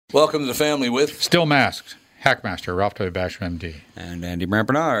Welcome to the family with Still Masked, Hackmaster, Ralph W. Basham, MD. And Andy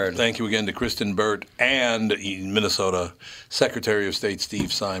Bernard. Thank you again to Kristen Burt and Minnesota Secretary of State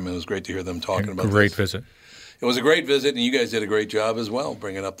Steve Simon. It was great to hear them talking about this. Great visit. It was a great visit, and you guys did a great job as well,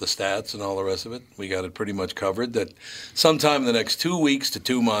 bringing up the stats and all the rest of it. We got it pretty much covered that sometime in the next 2 weeks to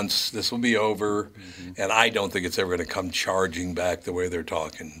 2 months, this will be over, and I don't think it's ever going to come charging back the way they're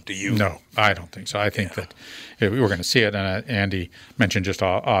talking. Do you? No, I don't think so. I think that we were going to see it, and Andy mentioned just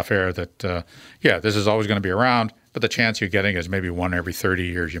off air that, this is always going to be around, but the chance you're getting is maybe one every 30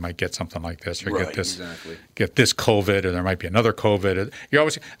 years you might get something like this, or get this COVID, or there might be another COVID.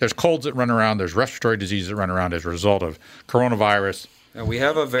 There's colds that run around, there's respiratory diseases that run around as a result of coronavirus. We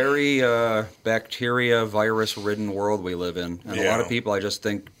have a very bacteria, virus-ridden world we live in, and a lot of people, I just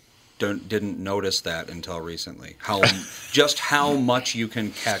think, didn't notice that until recently. Just how much you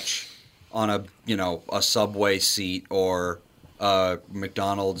can catch on a Subway seat or a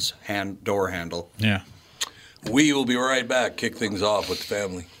McDonald's door handle. Yeah. We will be right back. Kick things off with the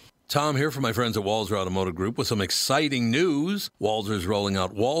family. Tom here from my friends at Walzer Automotive Group with some exciting news. Walzer's rolling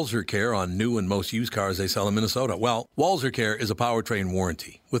out Walzer Care on new and most used cars they sell in Minnesota. Well, Walzer Care is a powertrain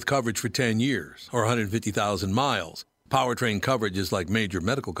warranty with coverage for 10 years or 150,000 miles. Powertrain coverage is like major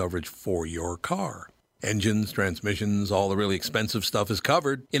medical coverage for your car. Engines, transmissions, all the really expensive stuff is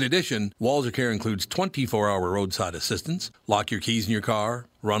covered. In addition, Walzer Care includes 24-hour roadside assistance, lock your keys in your car,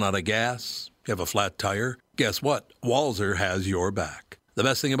 run out of gas, you have a flat tire. Guess what? Walzer has your back. The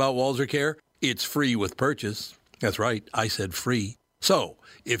best thing about Walzer Care, it's free with purchase. That's right, I said free. So,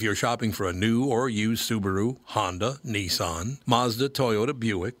 if you're shopping for a new or used Subaru, Honda, Nissan, Mazda, Toyota,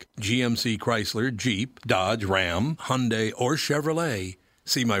 Buick, GMC, Chrysler, Jeep, Dodge, Ram, Hyundai, or Chevrolet,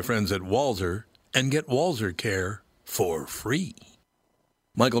 see my friends at Walzer and get Walzer Care for free.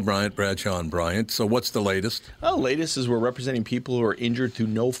 Michael Bryant, Bradshaw and Bryant. So what's the latest? Well, the latest is we're representing people who are injured through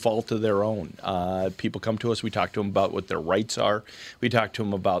no fault of their own. People come to us. We talk to them about what their rights are. We talk to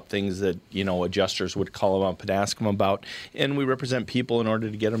them about things that, adjusters would call them up and ask them about. And we represent people in order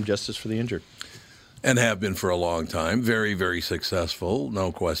to get them justice for the injured. And have been for a long time. Very, very successful,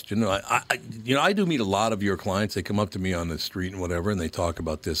 no question. I do meet a lot of your clients. They come up to me on the street and whatever, and they talk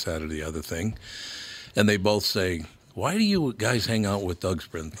about this, that, or the other thing. And they both say, why do you guys hang out with Doug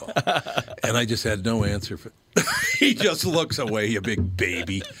Sprinthal? And I just had no answer for He just looks away, you big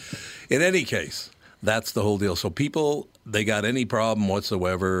baby. In any case, that's the whole deal. So people, they got any problem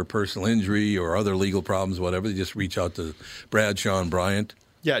whatsoever, personal injury or other legal problems, whatever, they just reach out to Bradshaw and Bryant.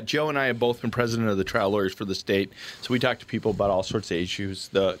 Yeah, Joe and I have both been president of the trial lawyers for the state, so we talk to people about all sorts of issues.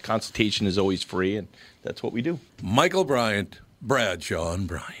 The consultation is always free, and that's what we do. Michael Bryant, Bradshaw and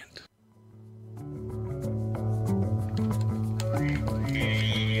Bryant.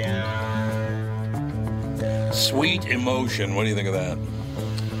 Sweet Emotion. What do you think of that?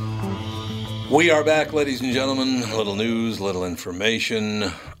 We are back, ladies and gentlemen. A little news, a little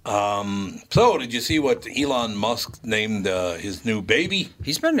information. So, did you see what Elon Musk named his new baby?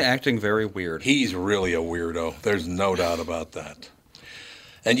 He's been acting very weird. He's really a weirdo. There's no doubt about that.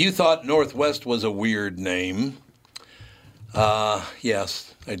 And you thought Northwest was a weird name.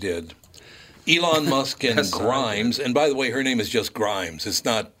 Yes, I did. Elon Musk and Grimes. And by the way, her name is just Grimes. It's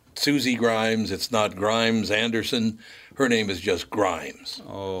not Susie Grimes. It's not Grimes Anderson. Her name is just Grimes.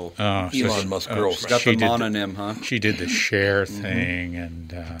 Oh, Elon Musk girlfriend. She's got the mononym, huh? She did the share thing,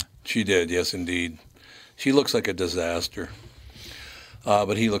 and she did, yes, indeed. She looks like a disaster.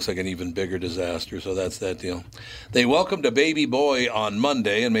 But he looks like an even bigger disaster, so that's that deal. They welcomed a baby boy on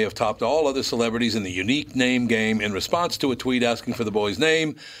Monday and may have topped all other celebrities in the unique name game. In response to a tweet asking for the boy's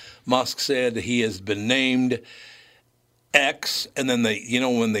name, Musk said he has been named X, and then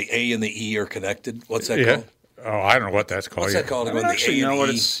when the A and the E are connected, what's that called? Oh, I don't know what that's called. What's that called? I don't actually know what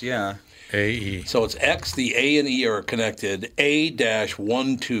it's, A-E. So it's X, the A and E are connected,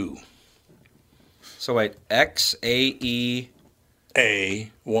 A-12. So wait, X, A-E...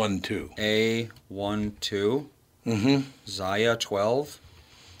 A-12. A-12? Mm-hmm. Zaya 12?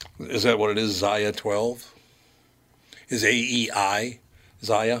 Is that what it is, Zaya 12? Is A-E-I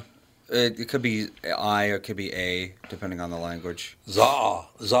Zaya? It could be I, or it could be A, depending on the language.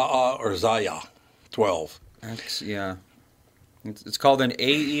 Za'a or Zaya 12. X, yeah. It's called an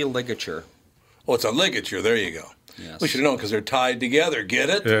AE ligature. Oh, it's a ligature. There you go. Yes. We should have known because they're tied together. Get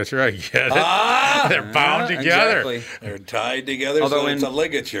it? That's right. Get it? They're bound together. Exactly. They're tied together, Although so it's a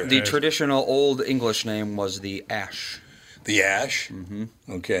ligature. The traditional Old English name was the ash. The ash? Mm-hmm.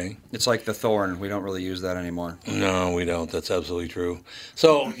 Okay. It's like the thorn. We don't really use that anymore. No, we don't. That's absolutely true.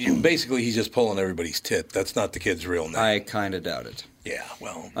 So basically he's just pulling everybody's tit. That's not the kid's real name. I kind of doubt it. Yeah,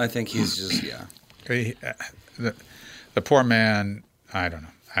 well. I think he's just, The poor man, I don't know.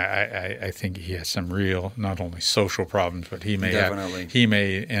 I think he has some real, not only social problems, but he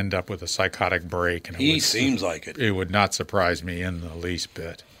may end up with a psychotic break. And he seems like it. It would not surprise me in the least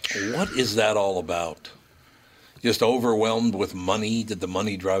bit. What is that all about? Just overwhelmed with money? Did the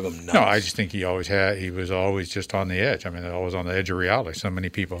money drive him nuts? No, I just think he was always just on the edge. I mean, always on the edge of reality. So many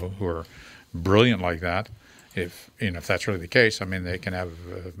people who are brilliant like that, if that's really the case, I mean, they can have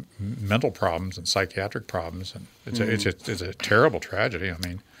mental problems and psychiatric problems, and it's a terrible tragedy. I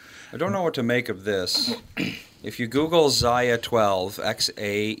mean, I don't know what to make of this. If you Google Xaea 12,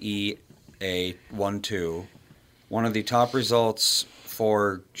 XAEA12, one of the top results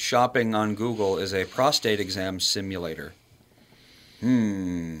for shopping on Google is a prostate exam simulator.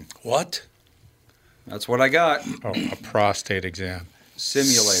 What? That's what I got. Oh, a prostate exam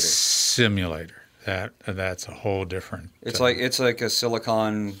simulator. That's a whole different. It's like a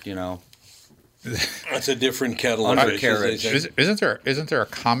silicon, That's a different kettle of fish. Isn't there a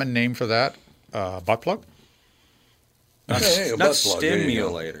common name for that? Butt plug? Not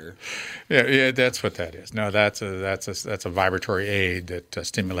stimulator. Yeah, that's what that is. No, that's a vibratory aid that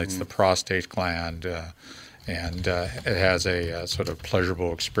stimulates the prostate gland, and it has a sort of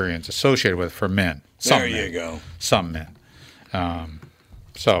pleasurable experience associated with it for men. You go. Some men.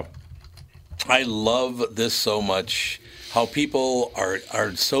 So. I love this so much, how people are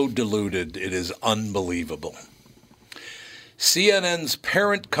so deluded. It is unbelievable. CNN's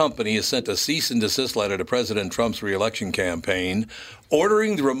parent company has sent a cease and desist letter to President Trump's re-election campaign,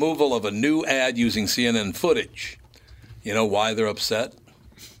 ordering the removal of a new ad using CNN footage. You know why they're upset?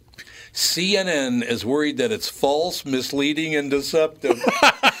 CNN is worried that it's false, misleading, and deceptive.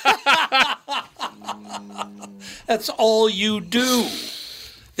 That's all you do.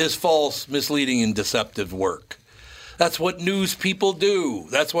 Is false, misleading, and deceptive work. That's what news people do.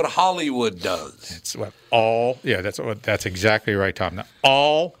 That's what Hollywood does. That's exactly right, Tom. Now,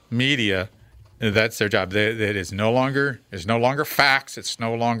 all media, that's their job. It is no longer facts. It's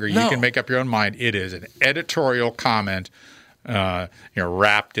no longer you can make up your own mind. It is an editorial comment,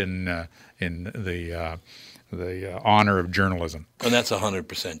 wrapped in the honor of journalism. And that's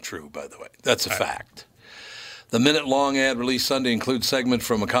 100% true, by the way. That's a fact. The minute-long ad released Sunday includes segment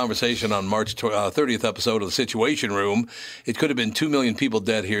from a conversation on March 30th episode of The Situation Room. It could have been 2 million people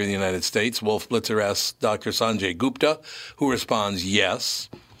dead here in the United States. Wolf Blitzer asks Dr. Sanjay Gupta, who responds yes.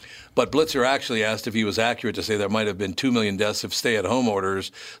 But Blitzer actually asked if he was accurate to say there might have been 2 million deaths if stay-at-home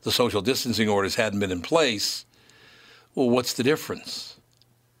orders, the social distancing orders, hadn't been in place. Well, what's the difference?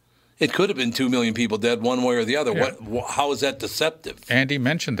 It could have been 2 million people dead one way or the other. Yeah. How is that deceptive? Andy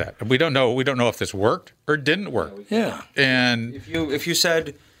mentioned that. We don't know. We don't know if this worked or didn't work. Yeah. And if you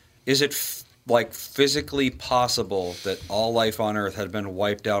said, is it physically possible that all life on Earth had been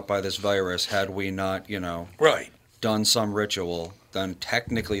wiped out by this virus had we not, done some ritual, then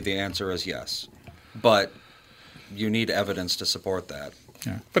technically the answer is yes. But you need evidence to support that.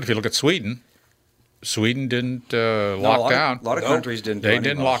 Yeah. But if you look at Sweden didn't lock down. A lot of countries didn't. They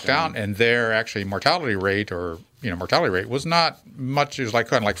didn't lock down, and their actually mortality rate was not much. It was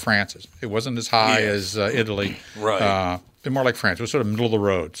kind of like France's. It wasn't as high as Italy. Right. More like France. It was sort of middle of the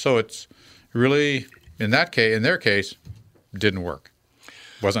road. So it's really in their case, didn't work.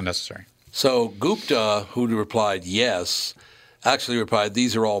 Wasn't necessary. So Gupta, who replied yes, actually replied,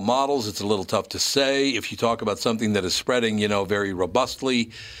 these are all models. It's a little tough to say. If you talk about something that is spreading, very robustly,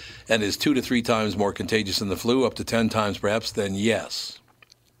 and is 2 to 3 times more contagious than the flu, up to 10 times perhaps, then yes.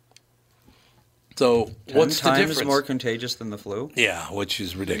 So what's the difference? 10 times more contagious than the flu? Yeah, which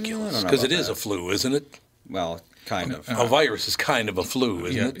is ridiculous. Because it is a flu, isn't it? Well, kind of. A virus is kind of a flu,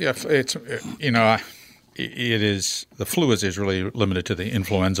 isn't it? Yeah, it's, it is, the flu is really limited to the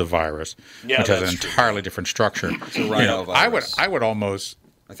influenza virus, which has an entirely different structure. It's a rhinovirus. I would almost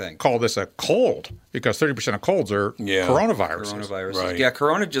call this a cold, because 30% of colds are coronaviruses. Right. Yeah,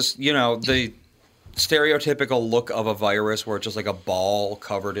 corona just, the stereotypical look of a virus where it's just like a ball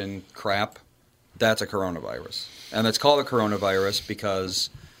covered in crap, that's a coronavirus. And it's called a coronavirus because,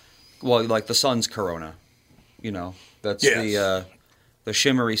 like the sun's corona, that's the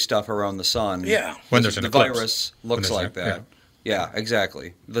shimmery stuff around the sun. Yeah. When there's an eclipse. Virus looks like that. Yeah,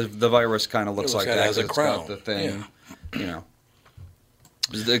 exactly. The virus kind of looks like that. It has a crown. It's got the thing,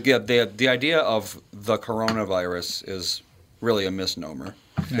 The idea of the coronavirus is really a misnomer.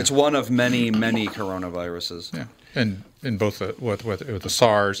 Yeah. It's one of many, many coronaviruses. Yeah, and in both with the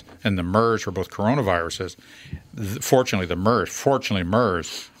SARS and the MERS were both coronaviruses. Fortunately,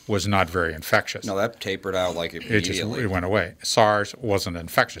 MERS was not very infectious. No, that tapered out like immediately. It went away. SARS wasn't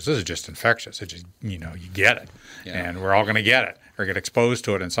infectious. This is just infectious. It just, you get it. Yeah. And we're all going to get it or get exposed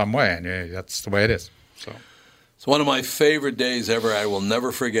to it in some way, and that's the way it is. It's one of my favorite days ever. I will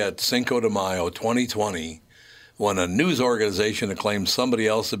never forget Cinco de Mayo 2020 when a news organization acclaimed somebody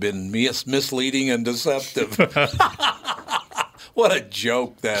else had been misleading and deceptive. What a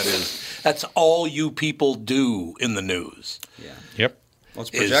joke that is. That's all you people do in the news. Yeah. Yep. Well,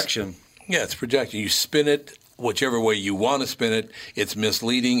 it's projection. It's projection. You spin it whichever way you want to spin it. It's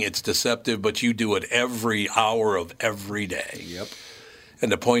misleading, it's deceptive, but you do it every hour of every day. Yep.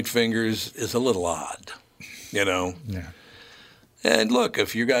 And to point fingers is a little odd, Yeah. And look,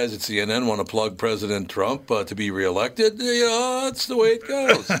 if you guys at CNN want to plug President Trump to be reelected, that's the way it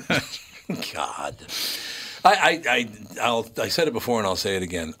goes. God. I said it before and I'll say it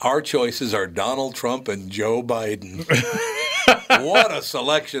again. Our choices are Donald Trump and Joe Biden. What a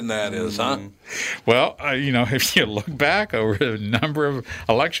selection that is, huh? Well, if you look back over a number of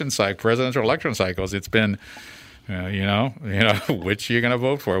presidential election cycles, it's been, which you're going to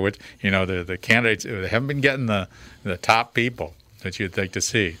vote for. Which, the candidates haven't been getting the top people that you'd think to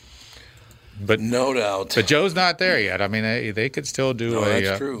see. But no doubt. But Joe's not there yet. I mean, they could still do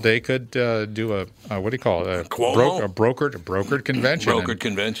that's true. They could do a what do you call it? A brokered convention. Brokered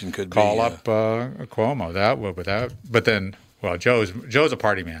convention could call up Cuomo. But then, well, Joe's a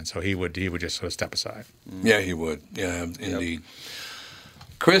party man, so he would just sort of step aside. Yeah, he would. Yeah, indeed.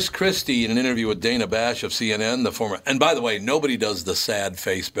 Chris Christie, in an interview with Dana Bash of CNN, the former, and by the way, nobody does the sad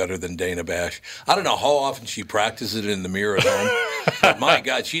face better than Dana Bash. I don't know how often she practices it in the mirror at home, but my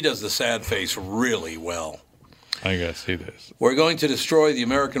God, she does the sad face really well. I gotta see this. We're going to destroy the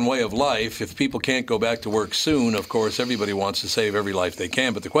American way of life. If people can't go back to work soon, of course, everybody wants to save every life they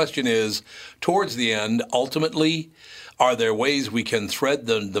can. But the question is, towards the end, ultimately, are there ways we can thread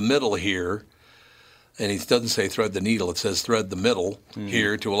the middle here? And he doesn't say thread the needle, it says thread the middle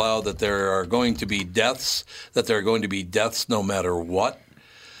here to allow that there are going to be deaths, no matter what.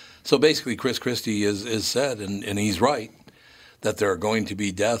 So basically, Chris Christie is said, and he's right, that there are going to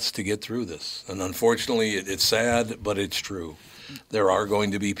be deaths to get through this. And unfortunately, it's sad, but it's true. There are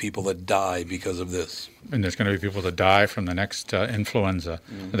going to be people that die because of this. And there's going to be people that die from the next influenza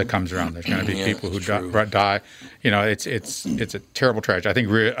that comes around. There's going to be people who die. It's a terrible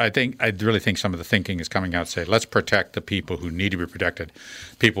tragedy. I really think some of the thinking is coming out to say, let's protect the people who need to be protected,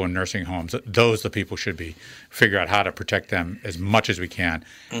 people in nursing homes. Those the people should be figure out how to protect them as much as we can,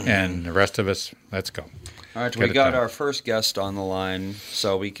 and the rest of us, let's go. All right, we got our first guest on the line,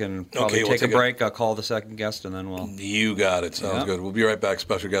 so we can probably take a break. I'll call the second guest, and then we'll... You got it. Sounds good. We'll be right back.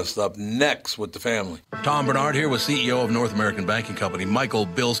 Special guest up next with the family. Tom Bernard here with CEO of North American Banking Company, Michael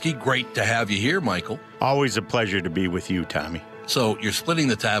Bilski. Great to have you here, Michael. Always a pleasure to be with you, Tommy. So you're splitting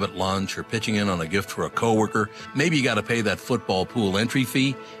the tab at lunch or pitching in on a gift for a coworker. Maybe you got to pay that football pool entry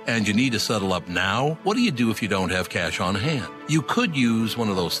fee, and you need to settle up now. What do you do if you don't have cash on hand? You could use one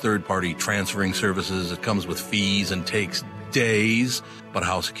of those third-party transferring services that comes with fees and takes days. But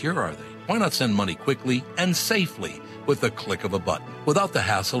how secure are they? Why not send money quickly and safely with the click of a button without the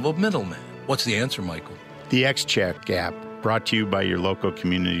hassle of a middleman? What's the answer, Michael? The X-Check app, brought to you by your local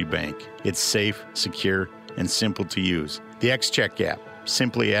community bank. It's safe, secure, and simple to use. The X-Check app.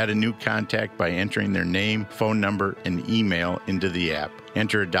 Simply add a new contact by entering their name, phone number, and email into the app.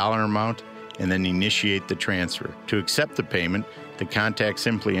 Enter a dollar amount and then initiate the transfer. To accept the payment, the contact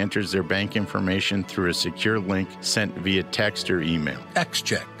simply enters their bank information through a secure link sent via text or email.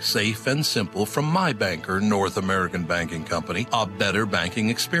 X-Check, safe and simple from my banker, North American Banking Company. A better banking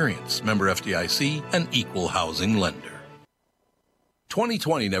experience. Member FDIC, an equal housing lender.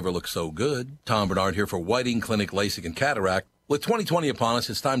 2020 never looked so good. Tom Bernard here for Whiting Clinic LASIK and Cataract. With 2020 upon us,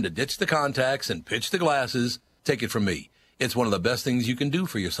 it's time to ditch the contacts and pitch the glasses. Take it from me. It's one of the best things you can do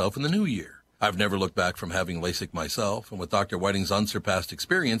for yourself in the new year. I've never looked back from having LASIK myself, and with Dr. Whiting's unsurpassed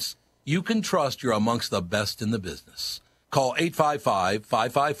experience, you can trust you're amongst the best in the business. Call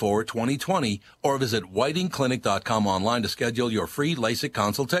 855-554-2020 or visit whitingclinic.com online to schedule your free LASIK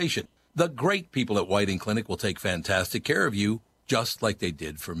consultation. The great people at Whiting Clinic will take fantastic care of you, just like they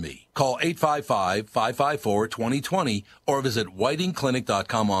did for me. Call 855-554-2020 or visit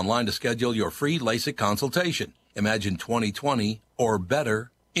whitingclinic.com online to schedule your free LASIK consultation. Imagine 2020 or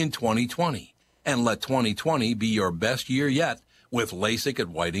better in 2020. And let 2020 be your best year yet with LASIK at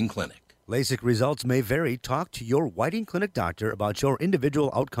Whiting Clinic. LASIK results may vary. Talk to your Whiting Clinic doctor about your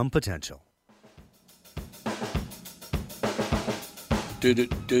individual outcome potential.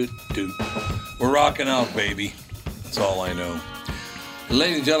 We're rocking out, baby. That's all I know.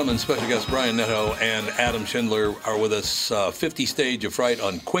 Ladies and gentlemen, special guests Brian Netto and Adam Schindler are with us. 50 Stage of Fright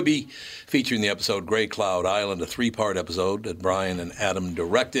on Quibi, featuring the episode Gray Cloud Island, a 3-part episode that Brian and Adam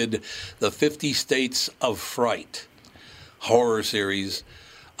directed. The 50 States of Fright horror series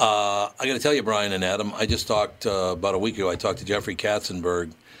I got to tell you, Brian and Adam, I just talked about a week ago. I talked to Jeffrey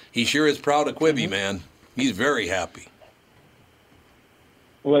Katzenberg. He sure is proud of Quibi, man. He's very happy.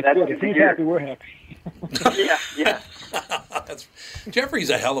 Well, that's good. If he's happy, we're happy. Yeah. Jeffrey's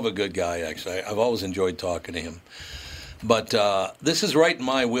a hell of a good guy, actually. I've always enjoyed talking to him. But this is right in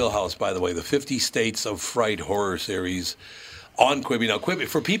my wheelhouse, by the way, the 50 States of Fright horror series on Quibi. Now, Quibi,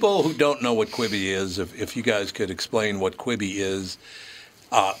 for people who don't know what Quibi is, if you guys could explain what Quibi is.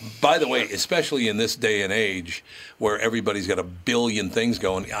 By the way, especially in this day and age where everybody's got a billion things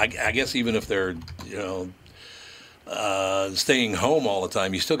going, I guess even if they're, staying home all the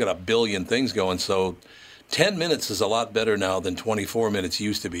time, you still got a billion things going. So 10 minutes is a lot better now than 24 minutes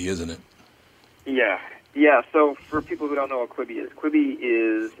used to be, isn't it? Yeah. So for people who don't know what Quibi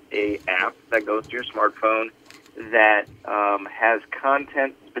is a app that goes to your smartphone that has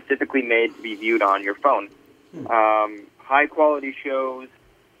content specifically made to be viewed on your phone. High quality shows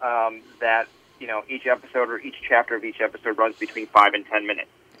that, each episode or each chapter of each episode runs between 5 and 10 minutes.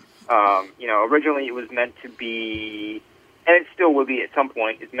 Originally it was meant to be, and it still will be at some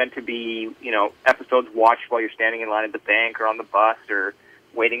point, it's meant to be, episodes watched while you're standing in line at the bank or on the bus or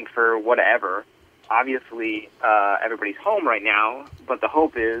waiting for whatever. Obviously, everybody's home right now, but the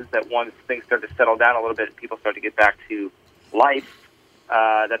hope is that once things start to settle down a little bit and people start to get back to life,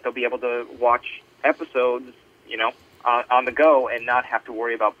 that they'll be able to watch episodes, on the go and not have to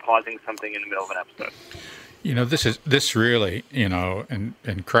worry about pausing something in the middle of an episode. This really,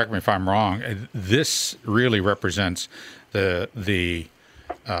 and correct me if I'm wrong, this really represents the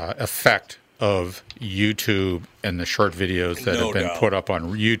effect of YouTube and the short videos that have been put up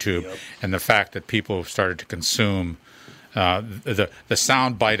on YouTube, and the fact that people have started to consume the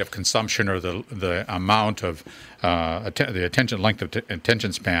sound bite of consumption, or the amount of the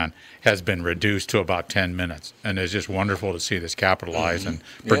attention span has been reduced to about 10 minutes, and it's just wonderful to see this capitalized and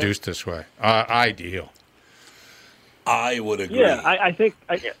produced this way. Ideal. I would agree. Yeah, I think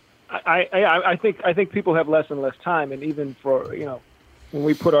people have less and less time, and even for when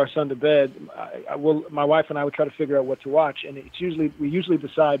we put our son to bed, my wife and I would try to figure out what to watch, and we usually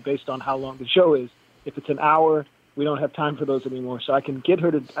decide based on how long the show is. If it's an hour, we don't have time for those anymore. So I can get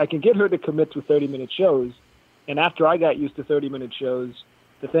her to commit to 30-minute shows, and after I got used to 30-minute shows,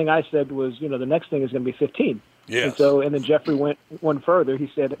 the thing I said was, the next thing is going to be 15. Yes. And then Jeffrey went one further.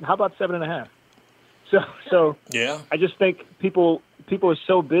 He said, "How about 7.5?" So yeah, I just think people are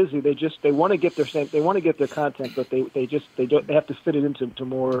so busy. They want to get their content, but they have to fit it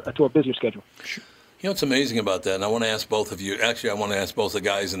into a busier schedule. What's amazing about that, and I want to ask both of you. Actually, I want to ask both the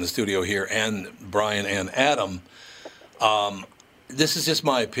guys in the studio here, and Brian and Adam. This is just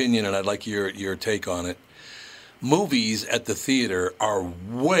my opinion, and I'd like your take on it. Movies at the theater are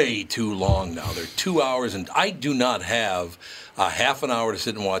way too long now. They're 2 hours, and I do not have a half an hour to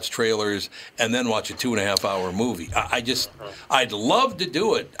sit and watch trailers and then watch a 2.5 hour movie. I'd love to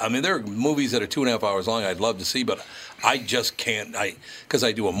do it. I mean, there are movies that are 2.5 hours long I'd love to see, but I just can't. Because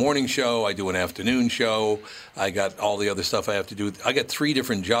I do a morning show, I do an afternoon show, I got all the other stuff I have to do. I got 3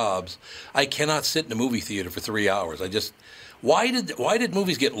 different jobs. I cannot sit in a movie theater for 3 hours. Why did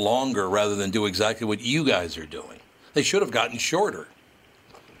movies get longer rather than do exactly what you guys are doing? They should have gotten shorter.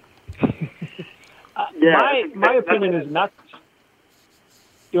 My opinion is not.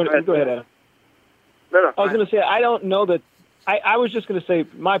 Go ahead, Adam. No, I was going to say, I don't know that. I was just going to say,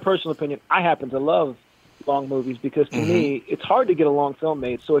 my personal opinion, I happen to love long movies because to me, it's hard to get a long film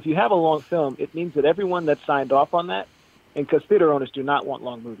made. So if you have a long film, it means that everyone that signed off on that, and because theater owners do not want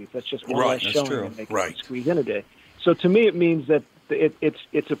long movies, that's just one less showing and they can squeeze in a day. So to me, it means that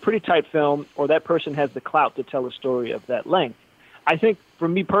it's a pretty tight film, or that person has the clout to tell a story of that length. I think for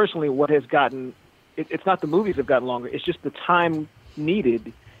me personally, what has gotten it's not the movies have gotten longer. It's just the time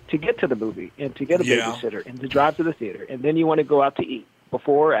needed to get to the movie and to get a babysitter and to drive to the theater, and then you want to go out to eat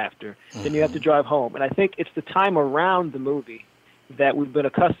before or after. Then you have to drive home, and I think it's the time around the movie that we've been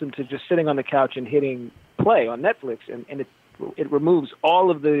accustomed to just sitting on the couch and hitting play on Netflix, and it removes all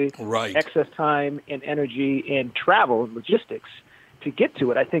of the excess time and energy and travel and logistics to get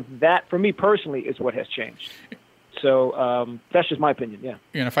to it. I think that, for me personally, is what has changed. So that's just my opinion, yeah.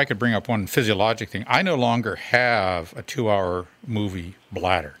 And if I could bring up one physiologic thing, I no longer have a 2-hour movie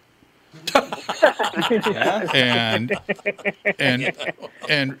bladder. and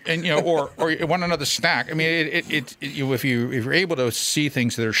or you want another snack. I mean, if you're able to see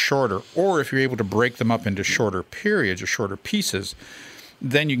things that are shorter, or if you're able to break them up into shorter periods or shorter pieces,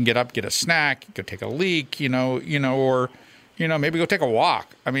 then you can get up, get a snack, go take a leak, or maybe go take a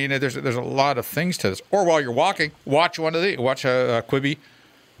walk. I mean, there's a lot of things to this. Or while you're walking, watch a Quibi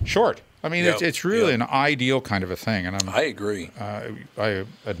short. I mean, it's really an ideal kind of a thing, and I agree. I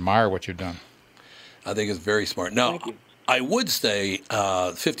admire what you've done. I think it's very smart. Now, I would say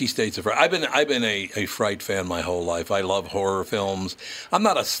 50 States of Fright. I've been a Fright fan my whole life. I love horror films. I'm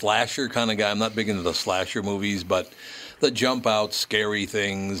not a slasher kind of guy. I'm not big into the slasher movies, but the jump out, scary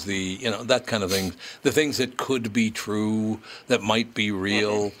things, that kind of thing, the things that could be true, that might be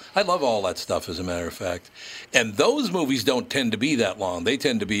real. I love all that stuff, as a matter of fact. And those movies don't tend to be that long. They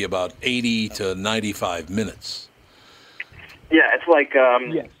tend to be about 80 to 95 minutes. Yeah, it's like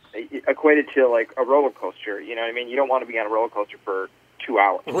equated to like a roller coaster. You know what I mean? You don't want to be on a roller coaster for 2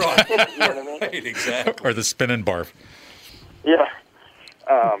 hours. Right. You know what I mean? Right, exactly. Or the spinning barf. Yeah.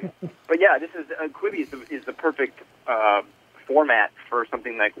 But yeah, this is Quibi is the perfect format for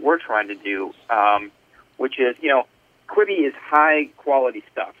something like we're trying to do, which is, Quibi is high quality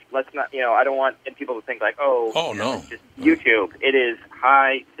stuff. Let's not, I don't want people to think like, no, it's just YouTube. It is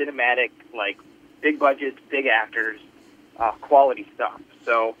high cinematic, like big budgets, big actors, quality stuff.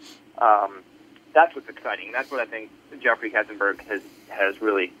 So that's what's exciting. That's what I think Jeffrey Katzenberg has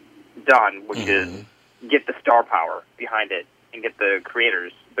really done, which is get the star power behind it and get the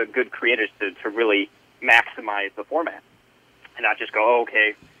good creators to really maximize the format and not just go,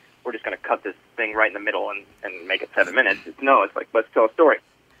 okay, we're just going to cut this thing right in the middle and make it 7 minutes. It's like, let's tell a story.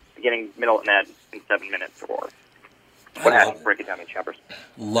 Beginning, middle, and end in 7 minutes or what have you. Break it down in chapters.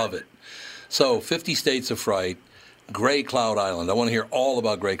 Love it. So 50 States of Fright, Gray Cloud Island. I want to hear all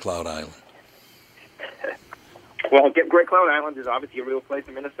about Gray Cloud Island. Well, Gray Cloud Island is obviously a real place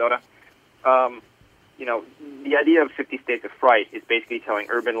in Minnesota. The idea of 50 States of Fright is basically telling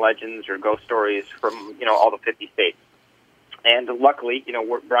urban legends or ghost stories from, all the 50 states. And luckily,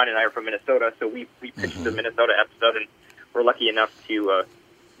 Brian and I are from Minnesota, so we pitched the Minnesota episode, and we're lucky enough to,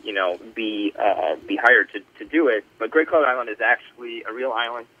 be hired to do it. But Gray Cloud Island is actually a real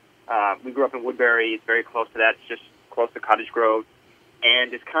island. We grew up in Woodbury. It's very close to that. It's just close to Cottage Grove.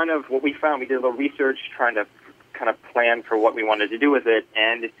 And it's kind of what we found. We did a little research trying to kind of plan for what we wanted to do with it,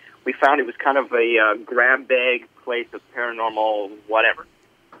 and we found it was kind of a grab bag place of paranormal whatever.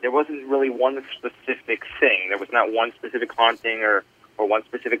 There wasn't really one specific thing. There was not one specific haunting or one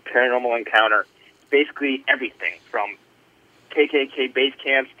specific paranormal encounter. Basically everything from KKK base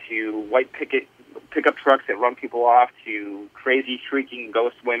camps to white pickup trucks that run people off to crazy shrieking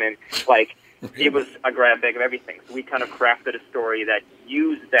ghost women. Like, it was a grab bag of everything. So we kind of crafted a story that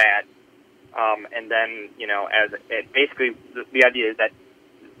used that, and then, basically the idea is that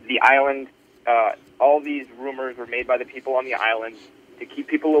the island, all these rumors were made by the people on the island to keep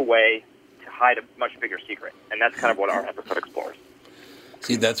people away, to hide a much bigger secret. And that's kind of what our episode explores.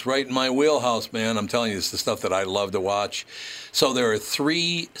 See, that's right in my wheelhouse, man. I'm telling you, it's the stuff that I love to watch. So there are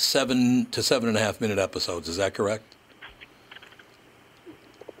 3 7 to 7.5 minute episodes. Is that correct?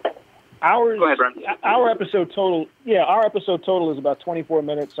 Go ahead, Brian. Our episode total is about 24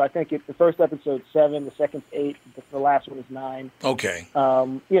 minutes. So I think the first episode's 7, the second's 8, the last one is 9. Okay.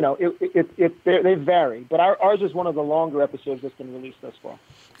 They vary, but ours is one of the longer episodes that's been released thus far.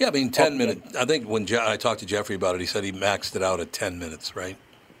 Yeah, I mean, 10 minutes. I think when I talked to Jeffrey about it, he said he maxed it out at 10 minutes, right?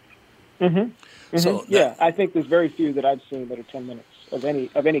 Mm-hmm. So I think there's very few that I've seen that are 10 minutes of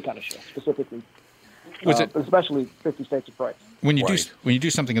any kind of show, specifically. Especially 50 States of Fright. When you do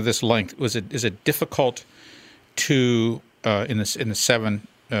something of this length, is it difficult to in the 7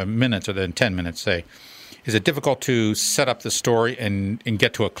 minutes or then 10 minutes, say, is it difficult to set up the story and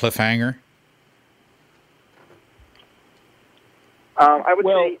get to a cliffhanger? I would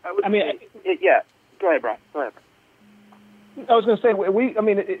say. Yeah. Go ahead, Brian. Go ahead. I was going to say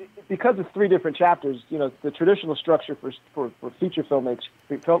because it's 3 different chapters. The traditional structure for feature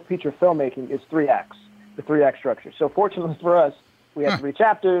filmmaking is 3 acts. The 3-act structure. So fortunately for us, we had 3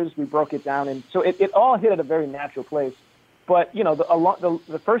 chapters. We broke it down, and so it all hit at a very natural place. But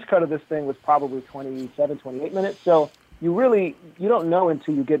the first cut of this thing was probably 27, 28 minutes. So you don't know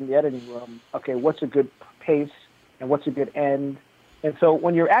until you get in the editing room. Okay, what's a good pace and what's a good end? And so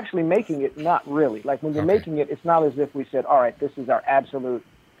when you're actually making it, not really. Like when you're making it, it's not as if we said, all right, this is our absolute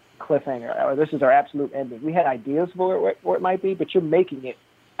cliffhanger or this is our absolute ending. We had ideas for where it might be, but you're making it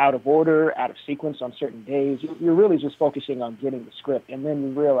out of order, out of sequence on certain days. You're really just focusing on getting the script, and then you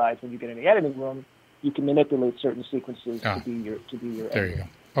realize when you get in the editing room, you can manipulate certain sequences to be your. There you go.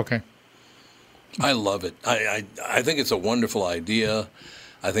 Okay. I love it. I think it's a wonderful idea.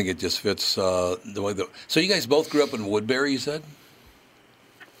 I think it just fits the way. So you guys both grew up in Woodbury, you said?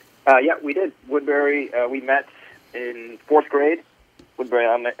 Yeah, we did. Woodbury. We met in 4th grade. Woodbury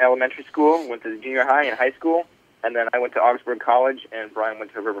Elementary School. Went to the junior high and high school. And then I went to Augsburg College, and Brian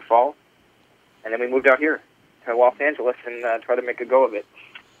went to River Falls. And then we moved out here to Los Angeles and tried to make a go of it.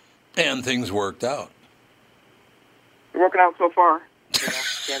 And things worked out. We're working out so far.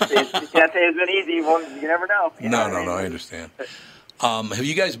 You know, can't say it's been easy. Well, you never know. No, I understand. Have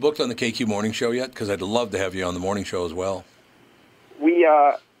you guys booked on the KQ Morning Show yet? Because I'd love to have you on the morning show as well. We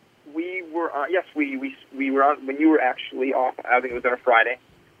were yes, we were on when you were actually off. I think it was on a Friday.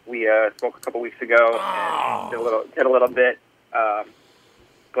 We spoke a couple weeks ago and did a little bit.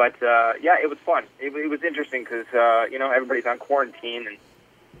 But yeah, it was fun. It was interesting because everybody's on quarantine,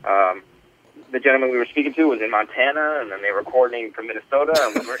 and the gentleman we were speaking to was in Montana, and then they were coordinating from Minnesota,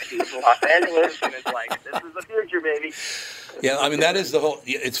 and we're in Los Angeles, and it's like, this is the future, baby. Yeah, I mean, that is the whole.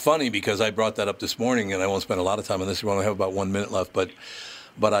 It's funny because I brought that up this morning, and I won't spend a lot of time on this. We only have about 1 minute left,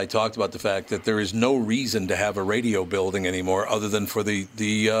 but I talked about the fact that there is no reason to have a radio building anymore other than for the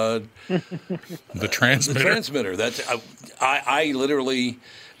transmitter. The transmitter. That's I literally.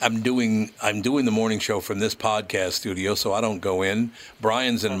 I'm doing the morning show from this podcast studio, so I don't go in.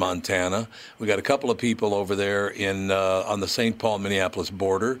 Brian's in Montana. We got a couple of people over there in on the St. Paul Minneapolis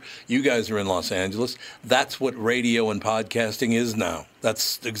border. You guys are in Los Angeles. That's what radio and podcasting is now.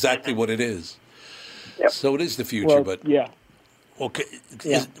 That's exactly what it is. Yep. So it is the future, Well, but yeah. Okay,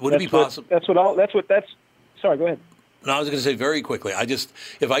 Yeah. would it be possible? Sorry, go ahead. No, I was going to say very quickly.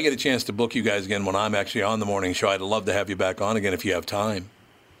 If I get a chance to book you guys again when I'm actually on the morning show, I'd love to have you back on again if you have time.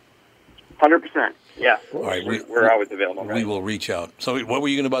 100%. Yeah. All right, we're always available. We will reach out. So, what were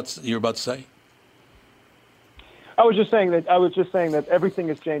you about to say? I was just saying that everything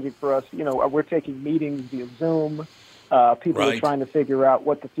is changing for us. You know, we're taking meetings via Zoom. People are trying to figure out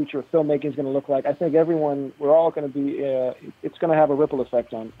what the future of filmmaking is going to look like. I think we're all going to be. It's going to have a ripple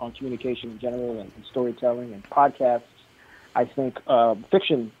effect on communication in general and storytelling and podcasts. I think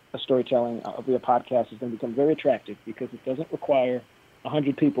fiction storytelling via podcast is going to become very attractive because it doesn't require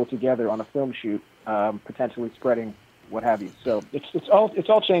 100 people together on a film shoot, potentially spreading what have you. So it's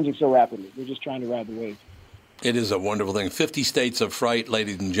all changing so rapidly. We're just trying to ride the wave. It is a wonderful thing. 50 States of Fright,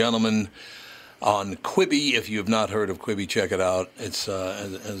 ladies and gentlemen, on Quibi. If you have not heard of Quibi, check it out. It's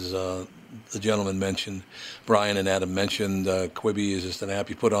as the gentleman mentioned, Brian and Adam mentioned, Quibi is just an app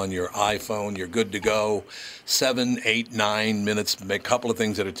you put on your iPhone. You're good to go. 7, 8, 9 minutes, make a couple of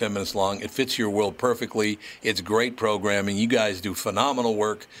things that are 10 minutes long. It fits your world perfectly. It's great programming. You guys do phenomenal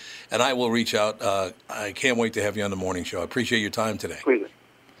work, and I will reach out. I can't wait to have you on the morning show. I appreciate your time today. Please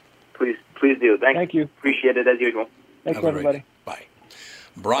do. Thank you. Appreciate it as usual. Thanks, everybody. Bye.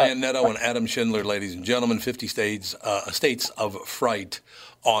 Brian Netto and Adam Schindler, ladies and gentlemen, 50 States of Fright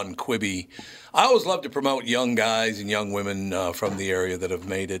on Quibi. I always love to promote young guys and young women from the area that have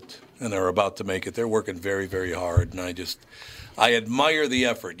made it and are about to make it. They're working very, very hard, and I admire the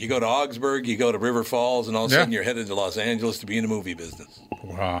effort. You go to Augsburg, you go to River Falls, and all of a sudden you're headed to Los Angeles to be in the movie business.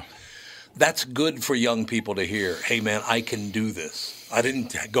 Wow. That's good for young people to hear. Hey, man, I can do this. I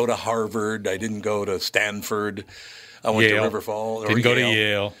didn't go to Harvard. I didn't go to Stanford. I went to River Falls. Didn't go to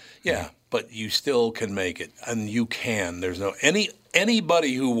Yale. Yeah, but you still can make it, and you can. There's no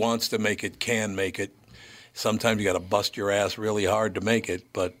anybody who wants to make it can make it. Sometimes you got to bust your ass really hard to make it,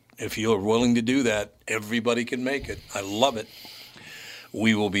 but if you're willing to do that, everybody can make it. I love it.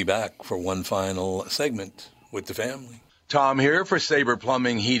 We will be back for one final segment with the family. Tom here for Sabre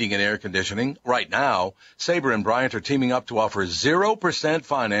Plumbing, Heating, and Air Conditioning. Right now, Sabre and Bryant are teaming up to offer 0%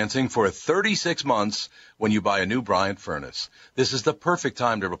 financing for 36 months when you buy a new Bryant furnace. This is the perfect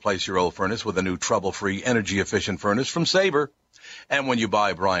time to replace your old furnace with a new trouble-free, energy-efficient furnace from Sabre. And when you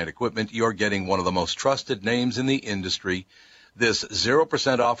buy Bryant equipment, you're getting one of the most trusted names in the industry. This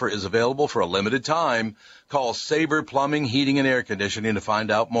 0% offer is available for a limited time. Call Sabre Plumbing, Heating, and Air Conditioning to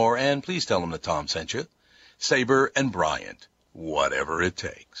find out more, and please tell them that Tom sent you. Sabre and Bryant, whatever it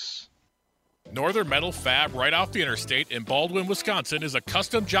takes. Northern Metal Fab, right off the interstate in Baldwin, Wisconsin, is a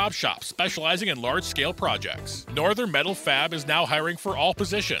custom job shop specializing in large-scale projects. Northern Metal Fab is now hiring for all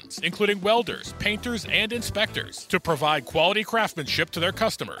positions, including welders, painters, and inspectors, to provide quality craftsmanship to their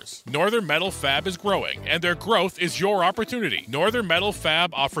customers. Northern Metal Fab is growing, and their growth is your opportunity. Northern Metal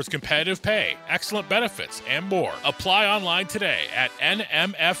Fab offers competitive pay, excellent benefits, and more. Apply online today at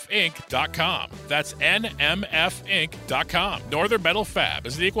nmfinc.com. That's nmfinc.com. Northern Metal Fab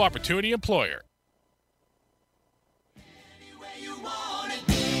is an equal opportunity employer.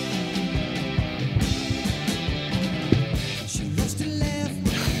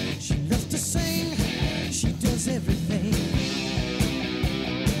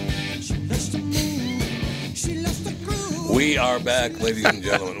 We are back, ladies and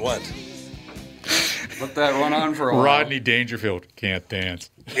gentlemen. What? Put that one on for a while. Rodney Dangerfield can't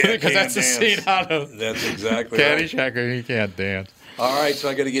dance. Yeah, because that's the scene out of That's exactly Caddyshack. He can't dance. All right, so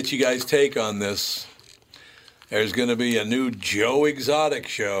I got to get you guys' take on this. There's going to be a new Joe Exotic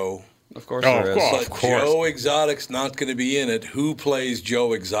show. Of course there is. But Joe Exotic's not going to be in it. Who plays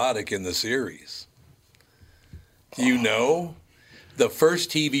Joe Exotic in the series? Do you know? The first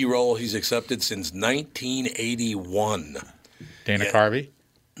TV role he's accepted since 1981. Dana Carvey?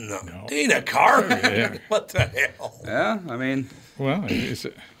 No. Dana Carvey? Yeah. What the hell? Yeah, I mean... Well, is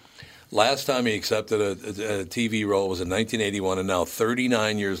it... Last time he accepted a TV role was in 1981, and now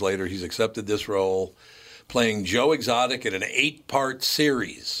 39 years later, he's accepted this role, playing Joe Exotic in an 8-part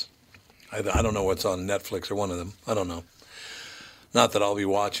series. I don't know what's on Netflix or one of them. I don't know. Not that I'll be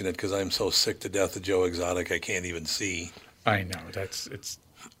watching it because I'm so sick to death of Joe Exotic I can't even see. I know.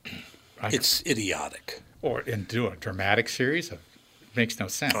 It's idiotic. Or do a dramatic series? It makes no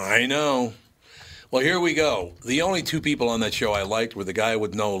sense. I know. Well, here we go. The only two people on that show I liked were the guy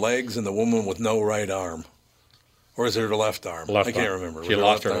with no legs and the woman with no right arm. Or is it her left arm? I can't remember. She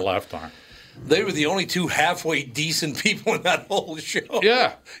lost her left arm. They were the only two halfway decent people in that whole show.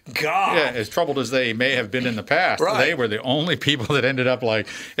 Yeah. God. Yeah, as troubled as they may have been in the past, Right. They were the only people that ended up like,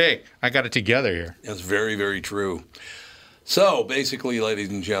 hey, I got it together here. That's very, very true. So, basically, ladies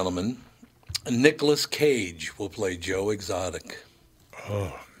and gentlemen, Nicolas Cage will play Joe Exotic.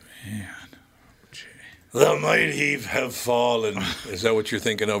 Oh, man. The mighty have fallen. Is that what you're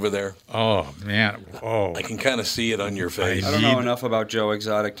thinking over there? Oh, man. Oh. I can kind of see it on your face. I don't know enough about Joe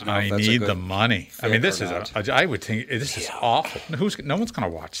Exotic to know if that's a need good the money. I mean, this is I would think this is awful. No one's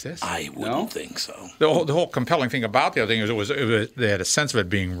going to watch this. I wouldn't think so. The whole compelling thing about the other thing is they had a sense of it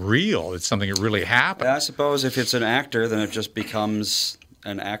being real. It's something that really happened. Yeah, I suppose if it's an actor, then it just becomes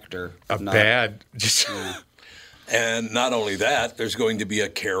an actor. And not only that, there's going to be a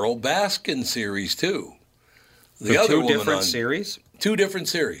Carol Baskin series, too. Two different series? Two different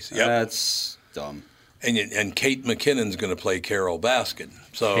series, yep. That's dumb. And Kate McKinnon's going to play Carol Baskin.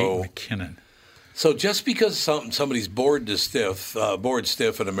 So, Kate McKinnon. So just because somebody's bored stiff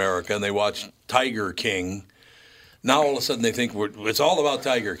in America and they watch Tiger King, now all of a sudden they think it's all about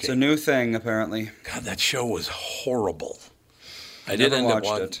Tiger King. It's a new thing, apparently. God, that show was horrible. I Never watched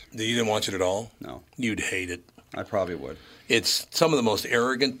it. You didn't watch it at all? No. You'd hate it. I probably would. It's some of the most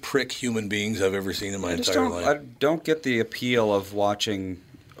arrogant prick human beings I've ever seen in my entire life. I don't get the appeal of watching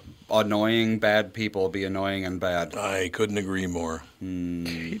annoying bad people be annoying and bad. I couldn't agree more.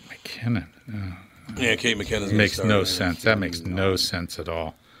 Kate McKinnon. Yeah, Kate McKinnon makes no sense. That makes no sense at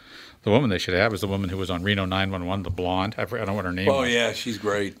all. The woman they should have is the woman who was on Reno 911, the blonde. I don't know what her name was. Oh yeah, she's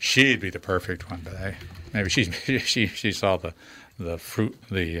great. She'd be the perfect one, but maybe she saw the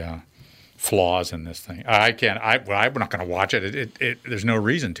flaws in this thing. I can't. I'm not going to watch it. There's no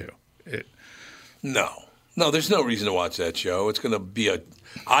reason to. No, there's no reason to watch that show. It's going to be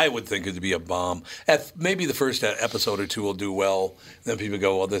I would think it'd be a bomb. Maybe the first episode or two will do well. Then people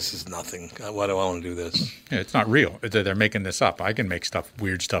go, well, this is nothing. Why do I want to do this? Yeah, it's not real. They're making this up. I can make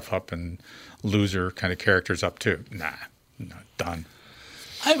weird stuff up and loser kind of characters up too. Nah, done.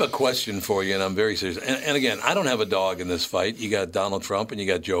 I have a question for you, and I'm very serious. And again, I don't have a dog in this fight. You got Donald Trump and you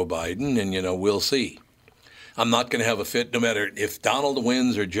got Joe Biden, and, we'll see. I'm not going to have a fit no matter if Donald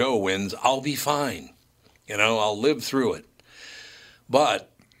wins or Joe wins. I'll be fine. I'll live through it.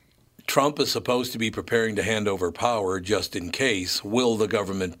 But Trump is supposed to be preparing to hand over power just in case. Will the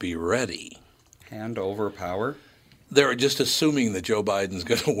government be ready? Hand over power? They're just assuming that Joe Biden's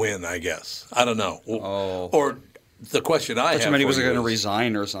going to win, I guess. I don't know. Oh. Or the question I have for you he was going to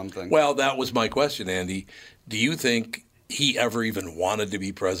resign or something. Well, that was my question, Andy. Do you think he ever even wanted to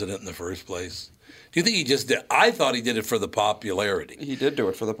be president in the first place? Do you think he just did? I thought he did it for the popularity. He did do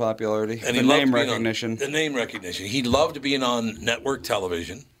it for the popularity. And the name recognition. The name recognition. He loved being on network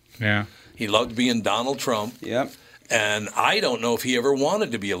television. Yeah. He loved being Donald Trump. Yep. And I don't know if he ever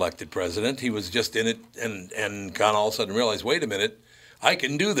wanted to be elected president. He was just in it and kind of all of a sudden realized, wait a minute, I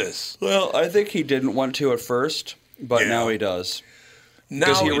can do this. Well, I think he didn't want to at first, but now he does.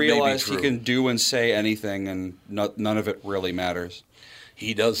 Because he realized he can do and say anything, and none of it really matters.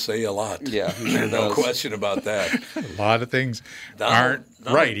 He does say a lot. Yeah, no question about that. A lot of things aren't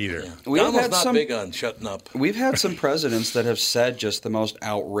right either. Yeah. Donald's not big on shutting up. We've had some presidents that have said just the most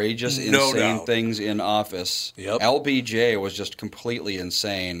outrageous, insane things in office. Yep. LBJ was just completely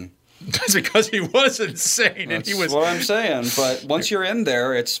insane. That's because he was insane. That's what I'm saying. But once you're in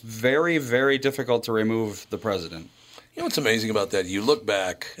there, it's very, very difficult to remove the president. You know what's amazing about that? You look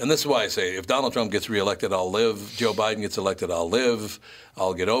back, and this is why I say if Donald Trump gets reelected, I'll live. Joe Biden gets elected, I'll live.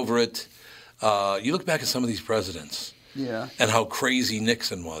 I'll get over it. You look back at some of these presidents and how crazy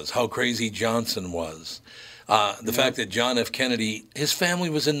Nixon was, how crazy Johnson was. The fact that John F. Kennedy, his family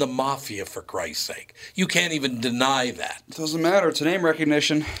was in the mafia, for Christ's sake. You can't even deny that. It doesn't matter. It's a name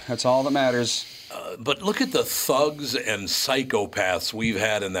recognition. That's all that matters. But look at the thugs and psychopaths we've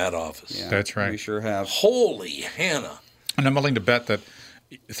had in that office. Yeah, That's right. We sure have. Holy Hannah. And I'm willing to bet that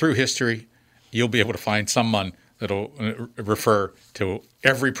through history, you'll be able to find someone that'll refer to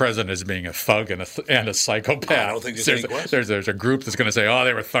every president as being a thug and a psychopath. I don't think there's any question. There's a group that's going to say, oh,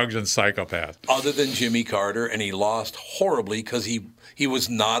 they were thugs and psychopaths. Other than Jimmy Carter, and he lost horribly because he was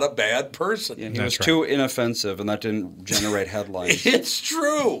not a bad person. Yeah, he was too inoffensive, and that didn't generate headlines. It's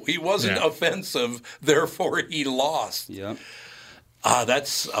true. He wasn't offensive, therefore he lost. Yep.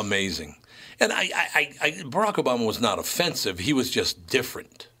 That's amazing. And Barack Obama was not offensive. He was just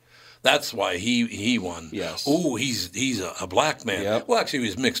different. That's why he won. Yes. Ooh, he's a black man. Yep. Well, actually, he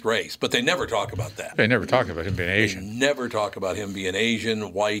was mixed race, but they never talk about that. They never talk about him being They Asian. never talk about him being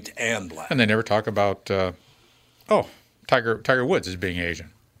Asian, white, and black. And they never talk about, Tiger Woods as being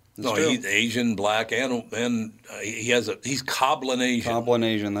Asian. No, he's Asian, black, and he's Coblinasian.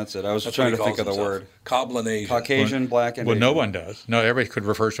 Coblinasian, that's it. I was trying to think of the word. Coblinasian. Caucasian, black, and Well, Asian. no one does. No, everybody could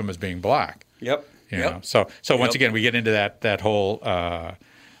refer to him as being black. Yep. You know? So once again, we get into that whole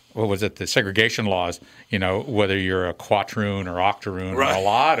what was it? The segregation laws. You know, whether you're a quatroon or octoroon or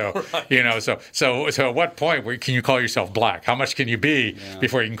mulatto. Right. You know, so at what point can you call yourself black? How much can you be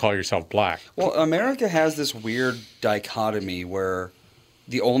before you can call yourself black? Well, America has this weird dichotomy where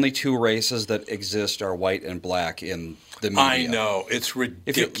the only two races that exist are white and black in the media. I know. It's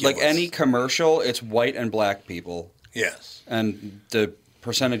ridiculous. If you, like any commercial, it's white and black people. Yes. And the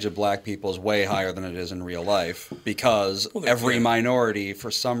percentage of black people is way higher than it is in real life because every minority,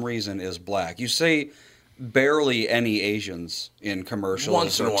 for some reason, is black. You say barely any Asians in commercials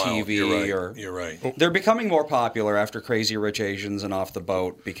Once in or a while. TV. You're right. They're becoming more popular after Crazy Rich Asians and Off the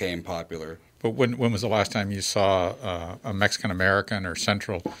Boat became popular. But when was the last time you saw a Mexican American or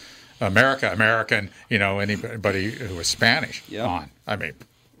Central American, you know, anybody who was Spanish on? I mean,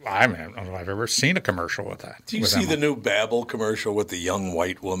 I don't know if I've ever seen a commercial with that. Do you see the new Babbel commercial with the young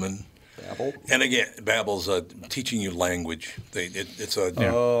white woman? Babbel? And again, Babbel's teaching you language. It's a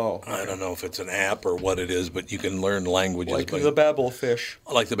I don't know if it's an app or what it is, but you can learn languages. Like the Babbel fish.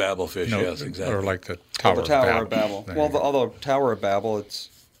 Like the Babbel fish, yes, exactly. Or like the Tower, of Babel. Well, although Tower of Babel, it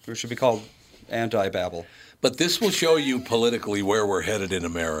should be called anti-Babel. But this will show you politically where we're headed in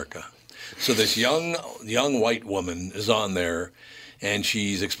America. So this young white woman is on there, and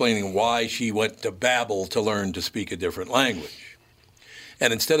she's explaining why she went to Babel to learn to speak a different language.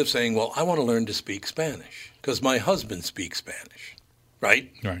 And instead of saying, well, I want to learn to speak Spanish because my husband speaks Spanish, right?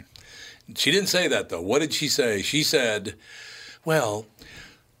 Right. She didn't say that, though. What did she say? She said, well,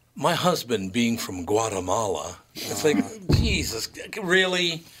 my husband being from Guatemala. It's like, Jesus,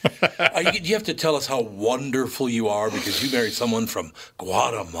 really? Do you have to tell us how wonderful you are because you married someone from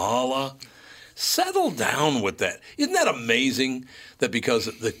Guatemala? Settle down with that. Isn't that amazing that because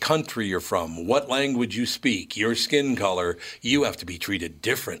of the country you're from, what language you speak, your skin color, you have to be treated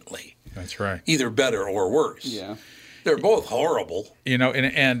differently? That's right. Either better or worse. Yeah. They're both horrible. You know,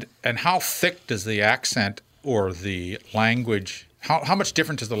 and how thick does the accent or the language, how much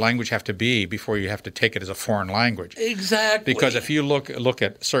different does the language have to be before you have to take it as a foreign language? Exactly. Because if you look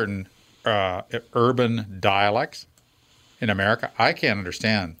at certain urban dialects in America, I can't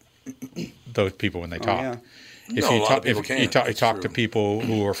understand those people when they talk. Yeah. If you talk to people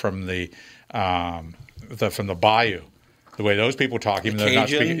who are from the bayou, the way those people talk, even though they're not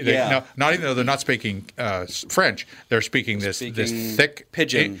speaking, not even though they're not speaking French, they're speaking this thick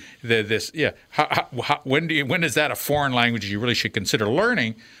pidgin. When is that a foreign language you really should consider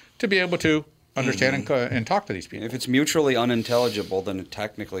learning to be able to understand and talk to these people? If it's mutually unintelligible, then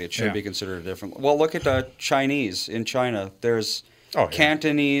technically it should be considered different. Well, look at Chinese in China. There's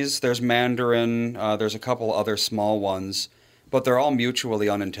Cantonese, there's Mandarin, there's a couple other small ones, but they're all mutually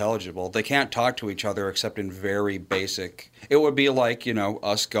unintelligible. They can't talk to each other except in very basic. It would be like,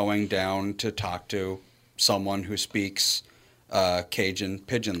 us going down to talk to someone who speaks Cajun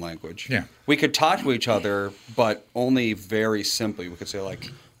pidgin language. Yeah. We could talk to each other, but only very simply. We could say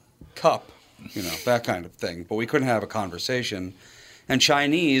like cup, that kind of thing, but we couldn't have a conversation. And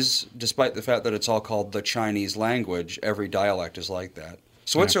Chinese, despite the fact that it's all called the Chinese language, every dialect is like that.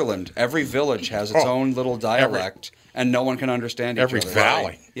 Switzerland, every village has its own little dialect, and no one can understand each other. Every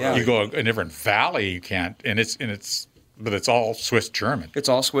valley. Yeah. You go in a different valley, you can't, but it's all Swiss German. It's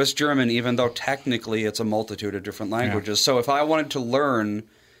all Swiss German, even though technically it's a multitude of different languages. Yeah. So if I wanted to learn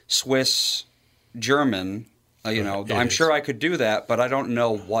Swiss German, I'm sure I could do that, but I don't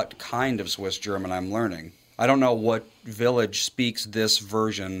know what kind of Swiss German I'm learning. I don't know what village speaks this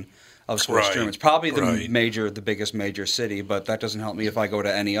version of Swiss German. It's probably the biggest major city, but that doesn't help me if I go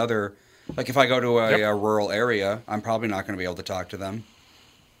to any other. Like if I go to a rural area, I'm probably not going to be able to talk to them.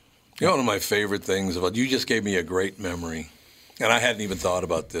 You know, one of my favorite things about you just gave me a great memory, and I hadn't even thought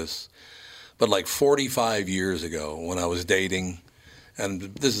about this. But like 45 years ago when I was dating, and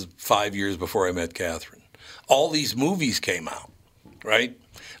this is 5 years before I met Catherine, all these movies came out, right?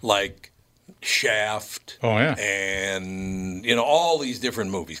 Like Shaft. Oh, yeah. And, you know, all these different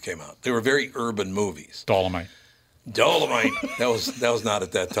movies came out. They were very urban movies. Dolomite. That was not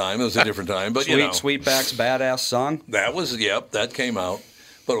at that time. It was a different time. But, Sweetback's Badass Song? That came out.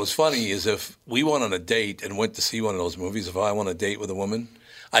 But what was funny is if we went on a date and went to see one of those movies, if I went on a date with a woman,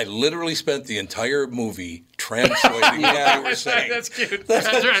 I literally spent the entire movie translating what they were saying. That's cute. That's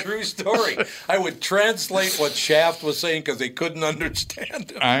a true story. I would translate what Shaft was saying because they couldn't understand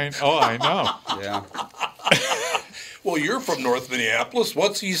him. I know. Yeah. Well, you're from North Minneapolis.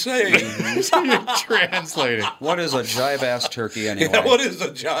 What's he saying? So you translate it. What is a jive-ass turkey anyway? Yeah, what is a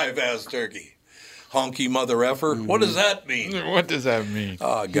jive-ass turkey? Honky mother effer? What does that mean? What does that mean?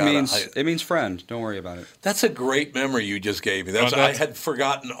 Oh, God. It means friend. Don't worry about it. That's a great memory you just gave me. I had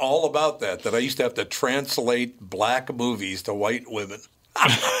forgotten all about that I used to have to translate black movies to white women.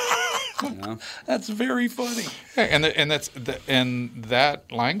 Yeah. That's very funny. Yeah, and that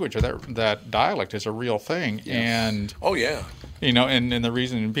language or that dialect is a real thing. Yeah. And oh yeah, you know, and the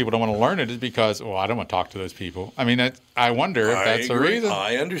reason people don't want to learn it is because I don't want to talk to those people. I mean, I wonder if that's the reason.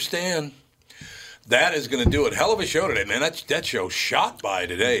 I understand. That is going to do it. Hell of a show today, man. That show shot by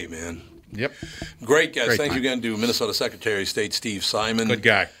today, man. Yep. Great guys. Thank you again to Minnesota Secretary of State Steve Simon. Good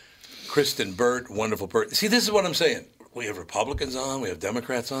guy. Kristen Burt, wonderful person. See, this is what I'm saying. We have Republicans on. We have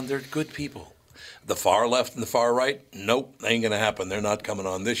Democrats on. They're good people. The far left and the far right, nope, ain't going to happen. They're not coming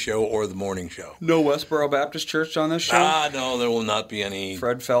on this show or the morning show. No Westboro Baptist Church on this show? No, there will not be any.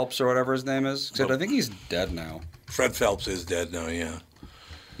 Fred Phelps or whatever his name is? Except I think he's dead now. Fred Phelps is dead now, yeah.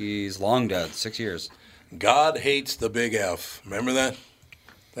 He's long dead, 6 years. God hates the big F. Remember that?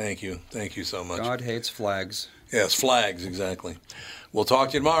 Thank you. Thank you so much. God hates flags. Yes, flags, exactly. We'll talk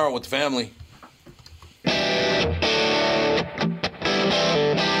to you tomorrow with the family.